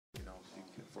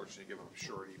unfortunately give up a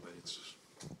shorty, but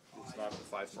it's not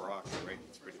a 5-4 hockey, right?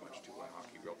 It's pretty much 2-1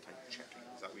 hockey, real tight checking.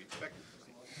 Is that what you expected?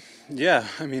 Yeah,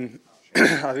 I mean,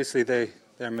 obviously they're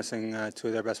missing two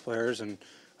of their best players, and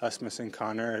us missing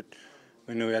Connor.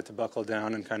 We knew we had to buckle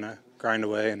down and kind of grind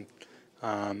away, and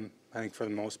I think for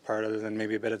the most part, other than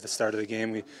maybe a bit at the start of the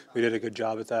game, we did a good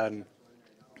job at that, and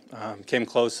came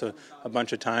close a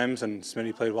bunch of times, and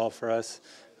Smitty played well for us.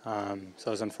 So it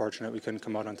was unfortunate we couldn't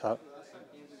come out on top.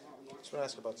 I just want to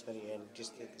ask about Smitty and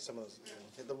just some of those,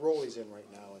 the role he's in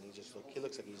right now, and he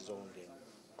looks like he's zoned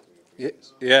in.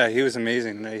 Yeah, he was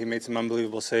amazing. He made some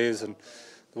unbelievable saves, and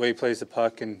the way he plays the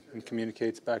puck and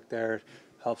communicates back there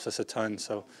helps us a ton.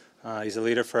 So he's a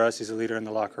leader for us. He's a leader in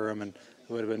the locker room, and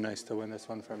it would have been nice to win this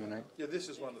one from tonight. Yeah, this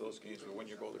is one of those games where when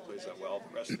your goalie plays that well,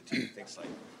 the rest of the team thinks like,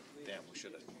 damn, we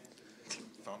should have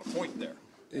found a point there.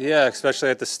 Yeah, especially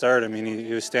at the start. I mean,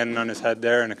 he was standing on his head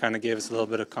there, and it kind of gave us a little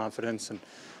bit of confidence. And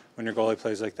when your goalie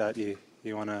plays like that, you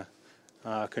want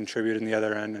to contribute in the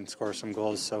other end and score some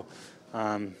goals. So,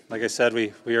 like I said,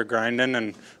 we are grinding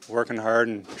and working hard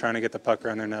and trying to get the puck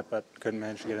around their net, but couldn't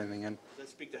manage to get anything in. Does that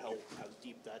speak to how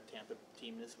deep that Tampa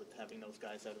team is with having those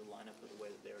guys out of the lineup with the way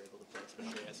that they were able to play,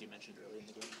 especially as you mentioned earlier in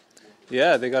the game?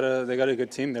 Yeah, they got a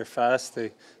good team. They're fast.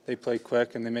 They play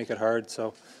quick and they make it hard.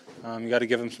 So you got to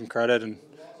give them some credit, and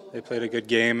they played a good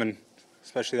game, and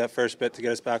especially that first bit to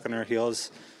get us back on our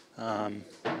heels.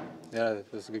 Yeah, it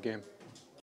was a good game.